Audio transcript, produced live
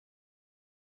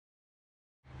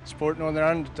Sport Northern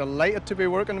Ireland is delighted to be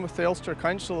working with the Ulster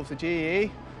Council of the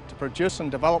GAA to produce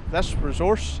and develop this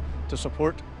resource to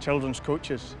support children's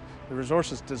coaches. The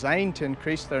resource is designed to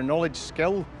increase their knowledge,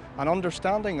 skill and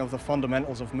understanding of the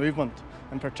fundamentals of movement,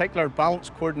 in particular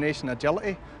balance, coordination,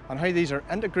 agility, and how these are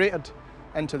integrated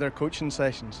into their coaching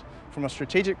sessions. From a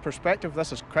strategic perspective,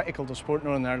 this is critical to Sport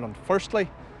Northern Ireland. Firstly,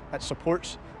 it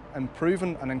supports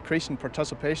improving and increasing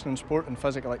participation in sport and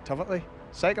physical activity.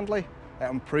 Secondly, it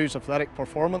improves athletic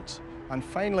performance. And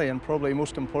finally, and probably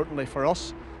most importantly for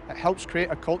us, it helps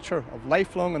create a culture of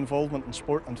lifelong involvement in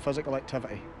sport and physical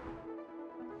activity.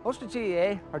 Ulster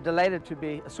GAA are delighted to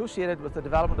be associated with the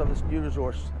development of this new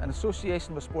resource in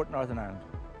association with Sport Northern Ireland.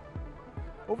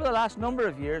 Over the last number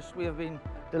of years, we have been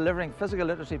delivering physical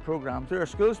literacy programmes through our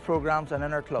schools programmes and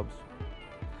in our clubs.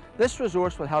 This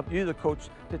resource will help you, the coach,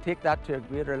 to take that to a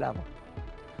greater level.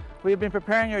 We have been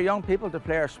preparing our young people to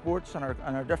play our sports and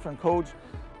our different codes,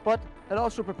 but it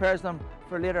also prepares them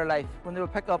for later life when they will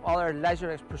pick up other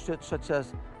leisure pursuits such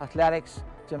as athletics,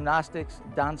 gymnastics,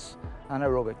 dance and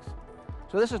aerobics.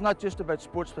 So this is not just about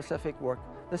sport-specific work,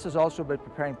 this is also about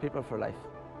preparing people for life.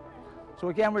 So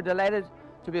again, we're delighted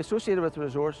to be associated with the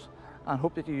resource and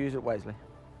hope that you use it wisely.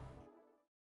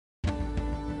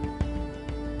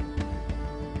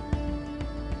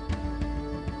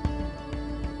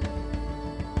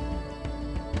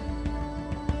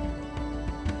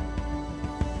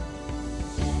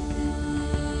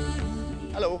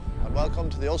 Hello and welcome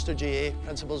to the Ulster GAA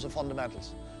Principles of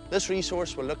Fundamentals. This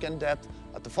resource will look in depth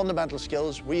at the fundamental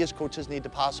skills we as coaches need to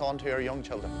pass on to our young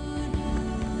children.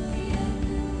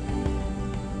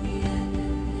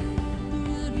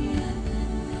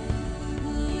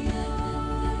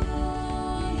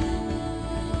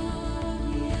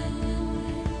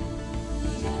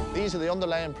 These are the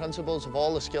underlying principles of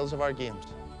all the skills of our games.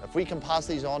 If we can pass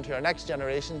these on to our next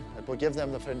generation, it will give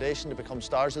them the foundation to become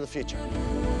stars of the future.